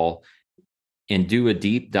fall, and do a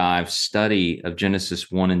deep dive study of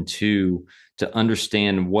Genesis 1 and 2 to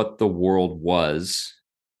understand what the world was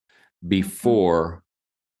before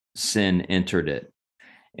sin entered it.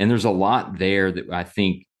 And there's a lot there that I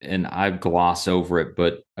think, and I gloss over it,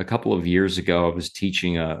 but a couple of years ago, I was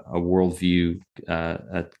teaching a worldview,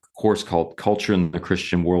 a course called Culture in the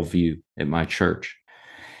Christian Worldview at my church.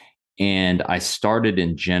 And I started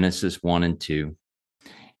in Genesis 1 and 2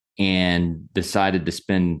 and decided to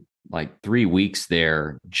spend 3 weeks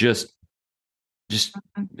there, just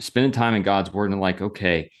spending time in God's word, and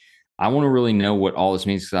okay, I want to really know what all this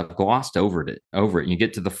means, because I've glossed over it. And you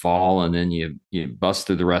get to the fall, and then you bust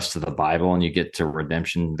through the rest of the Bible, and you get to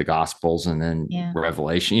redemption, the Gospels, and then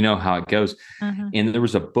Revelation. You know how it goes. And there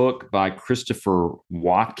was a book by Christopher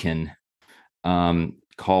Watkin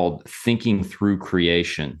called Thinking Through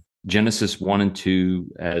Creation, Genesis 1 and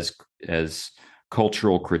 2 as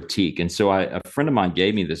cultural critique. And so a friend of mine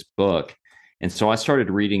gave me this book, And so I started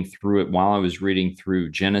reading through it while I was reading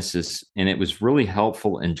through Genesis, and it was really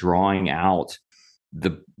helpful in drawing out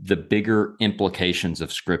the bigger implications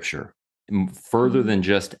of Scripture further than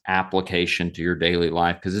just application to your daily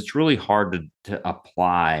life, because it's really hard to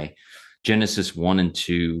apply Genesis 1 and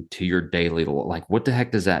 2 to your daily life. Like, what the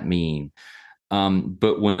heck does that mean?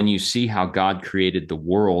 But when you see how God created the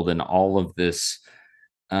world and all of this,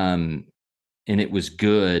 and it was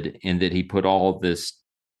good, and that he put all of this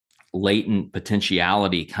latent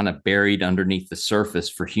potentiality kind of buried underneath the surface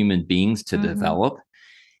for human beings to develop,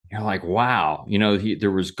 you're like, wow,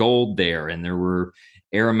 there was gold there, and there were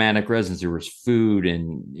aromatic resins, there was food,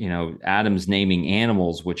 and, Adam's naming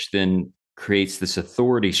animals, which then creates this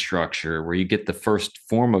authority structure where you get the first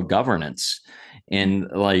form of governance. And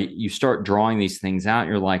like, you start drawing these things out,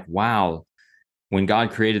 you're like, wow, when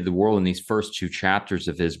God created the world in these first two chapters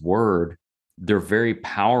of his word, they're very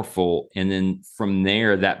powerful. And then from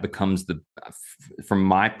there, that becomes from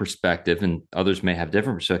my perspective, and others may have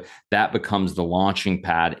different perspectives, that becomes the launching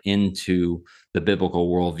pad into the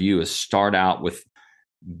biblical worldview, is start out with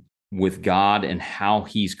God and how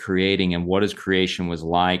he's creating and what his creation was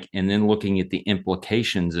like, and then looking at the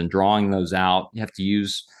implications and drawing those out. You have to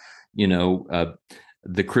use,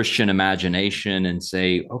 the Christian imagination and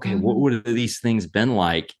say, okay, what would have these things been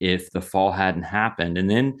like if the fall hadn't happened? And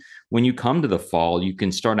then when you come to the fall, you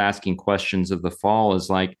can start asking questions of the fall, is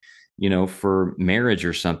like, for marriage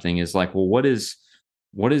or something, is like, well, what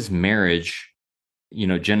is marriage?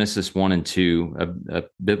 Genesis 1 and 2, a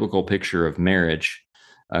biblical picture of marriage,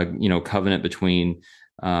 covenant between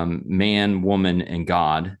man, woman, and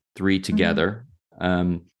God, three together.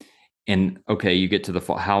 And okay, you get to the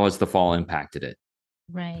fall. How has the fall impacted it?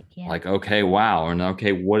 Right. Yeah. Like, okay, wow. And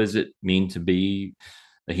okay, what does it mean to be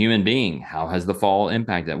a human being? How has the fall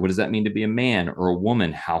impacted that? What does that mean to be a man or a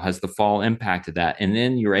woman? How has the fall impacted that? And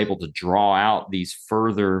then you're able to draw out these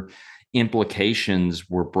further implications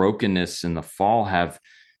where brokenness and the fall have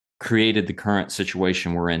created the current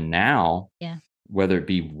situation we're in now. Yeah. Whether it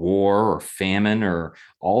be war or famine or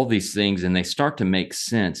all these things, and they start to make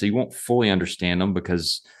sense. So you won't fully understand them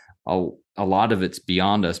because a lot of it's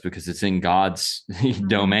beyond us, because it's in God's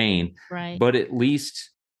domain. Right. But at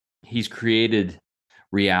least he's created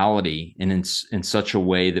reality in such a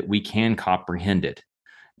way that we can comprehend it.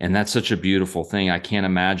 And that's such a beautiful thing. I can't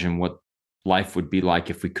imagine what life would be like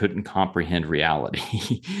if we couldn't comprehend reality.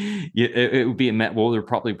 It would be, well, there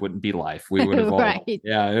probably wouldn't be life. We would have all, Right. it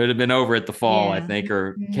would have been over at the fall, I Yeah. think,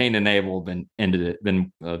 or Cain and Abel been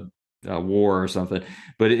a war or something.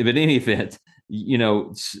 But in any event,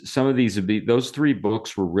 some of these would be, those three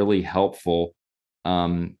books were really helpful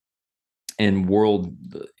in world,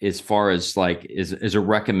 as far as like is a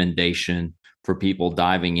recommendation for people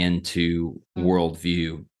diving into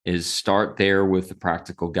worldview, is start there with the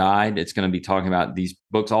practical guide. It's going to be talking about, these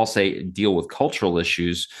books all say deal with cultural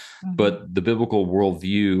issues, but the biblical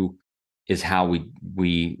worldview is how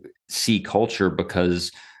we see culture,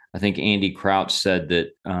 because I think Andy Crouch said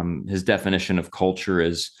that his definition of culture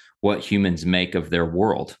is what humans make of their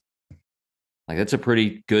world. Like, that's a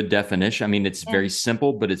pretty good definition. I mean, it's very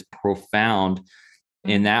simple, but it's profound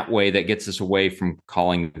in that way. That gets us away from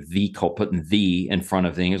calling putting the in front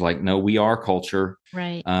of things. Like, no, we are culture.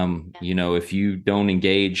 Right. If you don't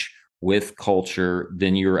engage with culture,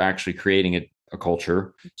 then you're actually creating a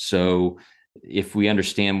culture. So if we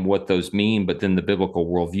understand what those mean, but then the biblical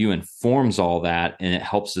worldview informs all that, and it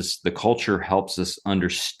helps us, the culture helps us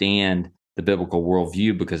understand the biblical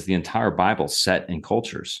worldview, because the entire Bible is set in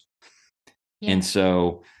cultures. Yeah. And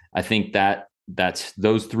so I think that's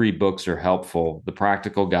those three books are helpful. The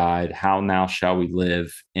practical guide, How Now Shall We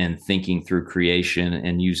Live, and thinking through creation,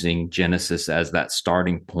 and using Genesis as that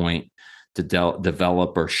starting point to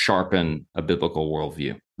develop or sharpen a biblical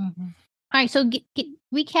worldview. All right. So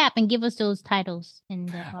recap and give us those titles.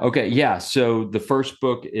 Okay. Yeah. So the first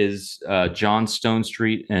book is John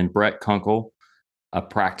Stonestreet and Brett Kunkel, A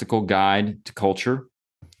Practical Guide to Culture.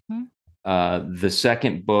 The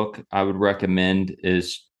second book I would recommend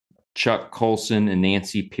is Chuck Colson and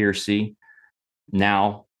Nancy Pearcey,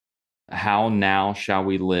 How Now Shall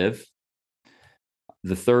We Live?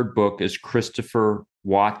 The third book is Christopher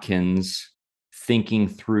Watkins, Thinking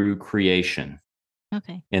Through Creation.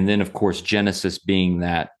 Okay. And then, of course, Genesis being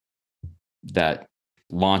that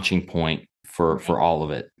launching point for all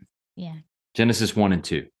of it. Yeah. Genesis 1 and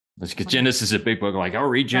 2. Let's get Genesis is a big book. Like,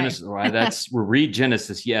 read Genesis. Right. We'll read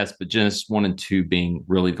Genesis, yes, but Genesis 1 and 2 being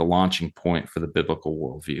really the launching point for the biblical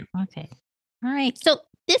worldview. Okay. All right. So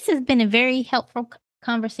this has been a very helpful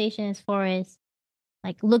conversation as far as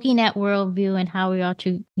like looking at worldview and how we ought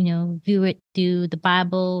to, view it through the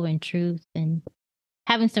Bible and truth, and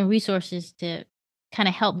having some resources to kind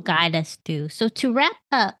of help guide us through. So to wrap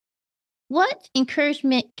up, what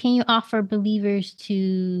encouragement can you offer believers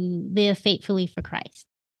to live faithfully for Christ?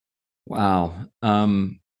 Wow.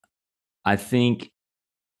 I think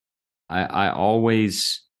I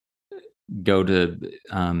always go to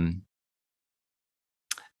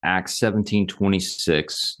Acts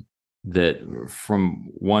 17:26, that from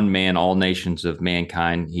one man, all nations of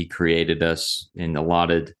mankind, he created us in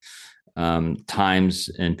allotted times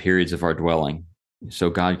and periods of our dwelling. So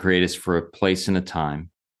God created us for a place and a time.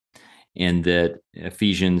 And that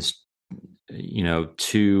Ephesians,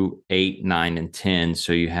 2, 8, 9, and 10.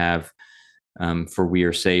 So you have, for we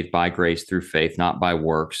are saved by grace through faith, not by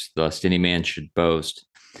works, lest any man should boast.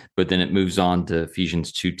 But then it moves on to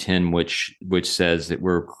Ephesians 2:10, which says that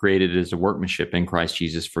we're created as a workmanship in Christ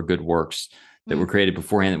Jesus for good works that were created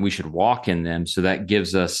beforehand, that we should walk in them. So that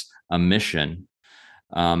gives us a mission,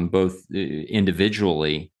 both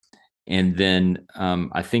individually, and then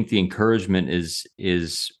I think the encouragement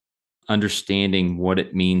is understanding what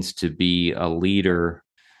it means to be a leader.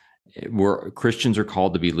 Christians are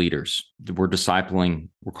called to be leaders. We're discipling.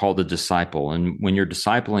 We're called to disciple, and when you're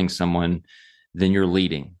discipling someone, then you're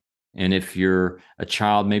leading. And if you're a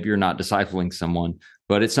child, maybe you're not discipling someone,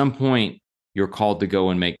 but at some point you're called to go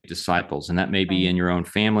and make disciples, and that may be in your own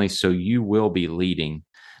family. So you will be leading,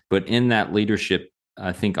 but in that leadership,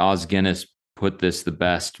 I think Os Guinness put this the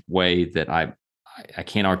best way that I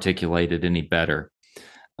can't articulate it any better,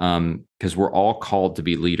 because we're all called to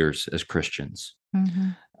be leaders as Christians.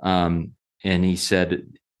 And he said,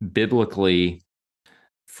 biblically,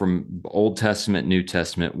 from Old Testament, New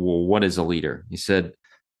Testament, well, what is a leader? He said,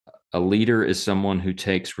 a leader is someone who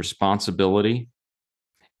takes responsibility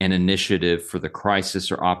and initiative for the crisis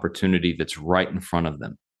or opportunity that's right in front of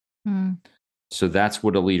them. So that's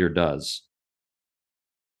what a leader does.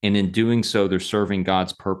 And in doing so, they're serving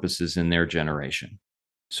God's purposes in their generation.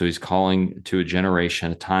 So he's calling to a generation,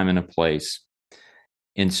 a time and a place.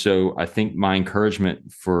 And so I think my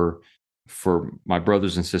encouragement for my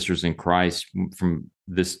brothers and sisters in Christ from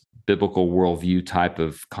this biblical worldview type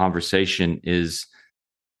of conversation is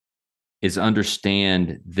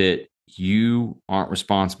understand that you aren't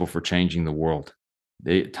responsible for changing the world.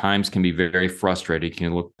 Times can be very frustrating. You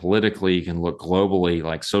can look politically, you can look globally,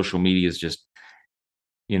 like social media is just,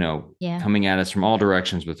 coming at us from all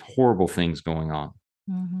directions with horrible things going on.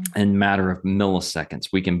 In a matter of milliseconds,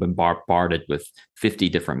 we can be bombarded with 50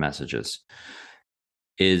 different messages.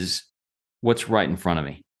 Is what's right in front of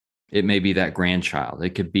me. It may be that grandchild.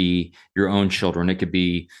 It could be your own children. It could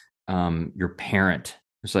be your parent.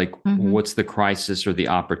 It's like, what's the crisis or the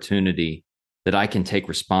opportunity that I can take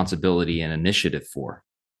responsibility and initiative for?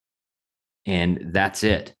 And that's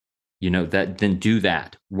it. Then do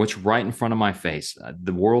that. What's right in front of my face?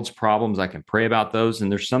 The world's problems, I can pray about those.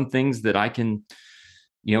 And there's some things that I can,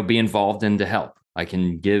 be involved in to help. I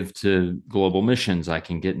can give to global missions. I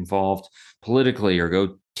can get involved politically or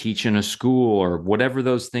go teach in a school or whatever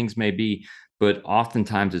those things may be. But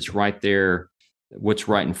oftentimes it's right there, what's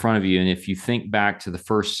right in front of you. And if you think back to the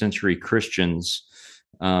first century Christians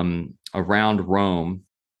around Rome,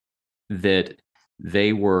 that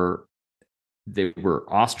they were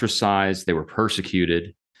ostracized, they were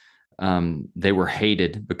persecuted, they were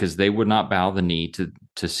hated because they would not bow the knee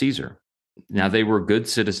to Caesar. Now, they were good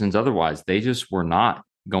citizens otherwise. They just were not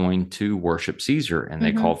going to worship Caesar, and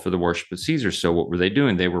they called for the worship of Caesar. So what were they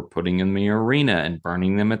doing? They were putting them in the arena and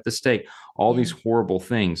burning them at the stake, all these horrible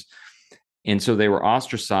things. And so they were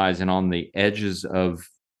ostracized and on the edges of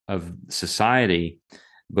society.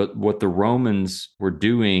 But what the Romans were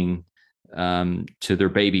doing to their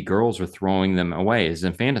baby girls were throwing them away as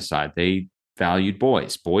infanticide. They valued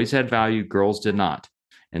boys. Boys had value, girls did not.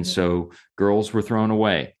 And so girls were thrown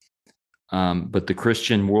away. But the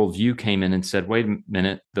Christian worldview came in and said, wait a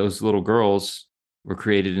minute, those little girls were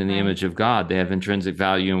created in the image of God. They have intrinsic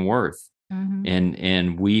value and worth.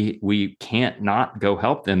 And we can't not go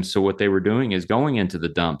help them. So what they were doing is going into the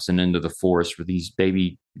dumps and into the forest where these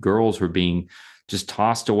baby girls were being just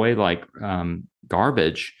tossed away like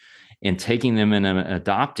garbage, and taking them and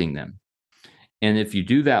adopting them. And if you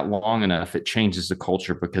do that long enough, it changes the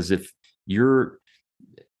culture, because if you're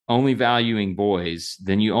only valuing boys,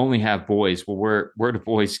 then you only have boys. Well, where do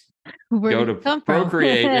boys go to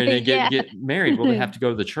procreate and get married? Well, they have to go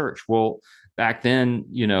to the church. Well, back then,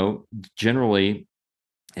 generally,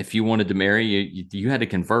 if you wanted to marry, you had to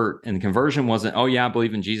convert, and the conversion wasn't, oh yeah, I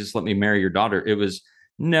believe in Jesus, let me marry your daughter. It was,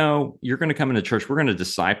 no, you're going to come into church. We're going to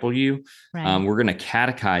disciple you. We're going to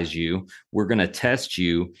catechize you. We're going to test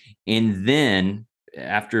you. And then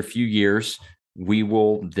after a few years, we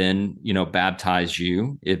will then, baptize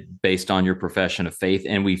you based on your profession of faith,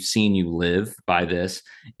 and we've seen you live by this,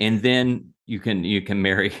 and then you can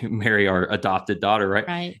marry our adopted daughter, right?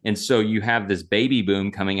 Right. And so you have this baby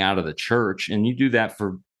boom coming out of the church, and you do that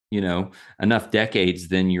for enough decades,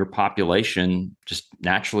 then your population just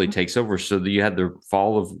naturally takes over. So that you had the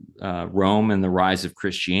fall of Rome and the rise of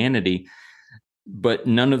Christianity, but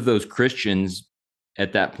none of those Christians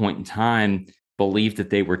at that point in time believed that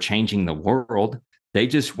they were changing the world. They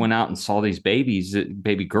just went out and saw these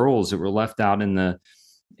baby girls that were left out in the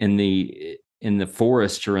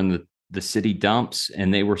forest or in the city dumps,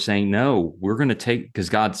 and they were saying, no, we're going to take, because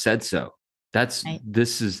God said so.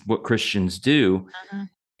 This is what Christians do,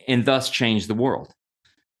 and thus change the world.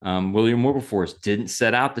 William Wilberforce didn't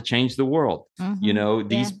set out to change the world.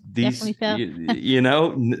 These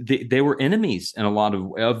they were enemies in a lot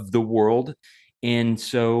of the world, and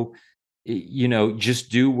so just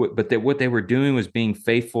do what they were doing was being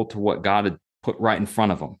faithful to what God had put right in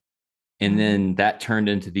front of them, and then that turned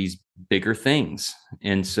into these bigger things.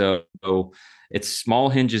 And so it's small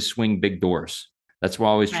hinges swing big doors. That's why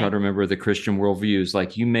I always try to remember the Christian worldview is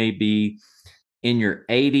like, you may be in your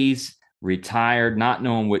 80s, retired, not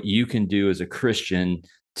knowing what you can do as a Christian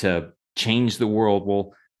to change the world.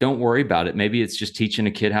 Well, don't worry about it. Maybe it's just teaching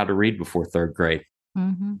a kid how to read before third grade,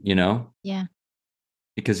 Yeah.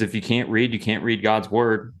 Because if you can't read, you can't read God's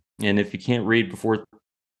word. And if you can't read before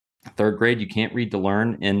third grade, you can't read to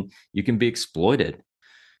learn, and you can be exploited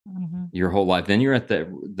your whole life. Then you're at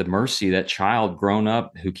the mercy. That child grown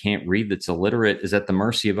up who can't read, that's illiterate, is at the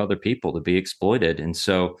mercy of other people to be exploited. And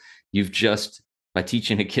so you've just, by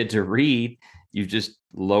teaching a kid to read, you've just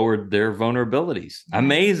lowered their vulnerabilities.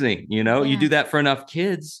 Amazing. You do that for enough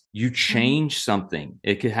kids, you change something.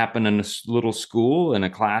 It could happen in a little school, in a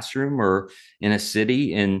classroom, or in a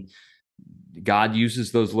city. And God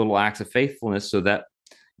uses those little acts of faithfulness so that,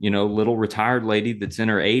 little retired lady that's in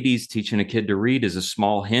her 80s teaching a kid to read is a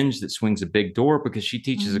small hinge that swings a big door, because she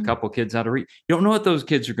teaches a couple kids how to read. You don't know what those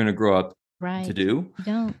kids are going to grow up to do. You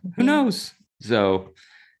don't. Who knows? So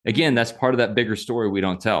again, that's part of that bigger story we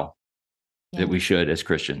don't tell that we should as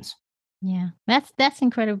Christians. Yeah, that's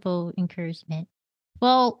incredible encouragement.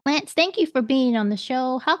 Well, Lance, thank you for being on the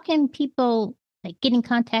show. How can people get in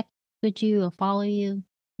contact with you or follow you?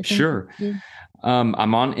 Sure.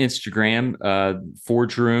 I'm on Instagram,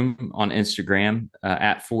 Forge Room on Instagram,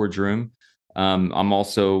 at Forge Room. I'm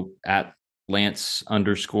also at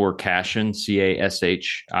Lance_Cashion, Cashion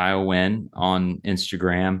on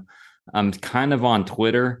Instagram. I'm kind of on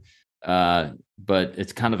Twitter, but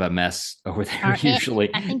it's kind of a mess over there usually.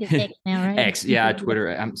 I think it's X now, right? X, yeah, Twitter.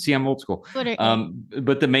 I'm old school. Twitter.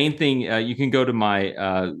 But the main thing, you can go to my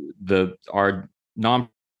our non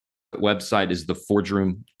website is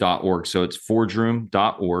theforgeroom.org. So it's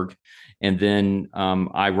forgeroom.org. And then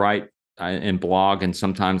I write and blog and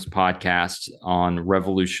sometimes podcasts on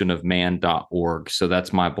revolutionofman.org. So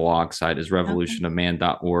that's my blog site, is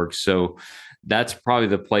revolutionofman.org. So that's probably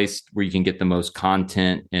the place where you can get the most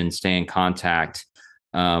content and stay in contact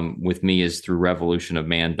with me, is through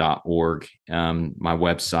revolutionofman.org, my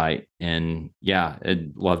website. And yeah,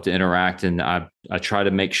 I'd love to interact. And I try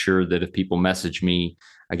to make sure that if people message me,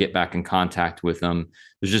 I get back in contact with them.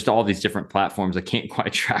 There's just all these different platforms. I can't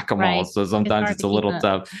quite track them all. So sometimes it's a little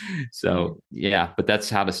tough. So yeah, but that's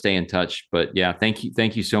how to stay in touch. But yeah, thank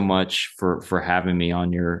you so much for having me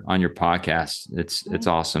on your podcast. It's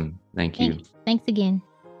awesome. Thank you. Thanks again.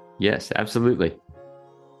 Yes, absolutely.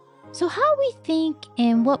 So how we think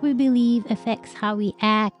and what we believe affects how we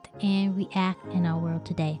act and react in our world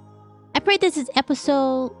today. I pray this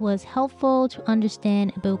episode was helpful to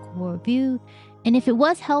understand a biblical worldview. And if it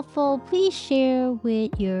was helpful, please share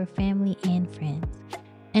with your family and friends.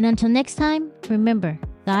 And until next time, remember,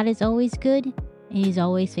 God is always good and He's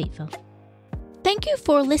always faithful. Thank you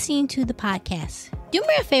for listening to the podcast. Do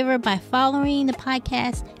me a favor by following the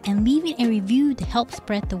podcast and leaving a review to help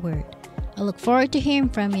spread the word. I look forward to hearing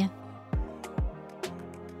from you.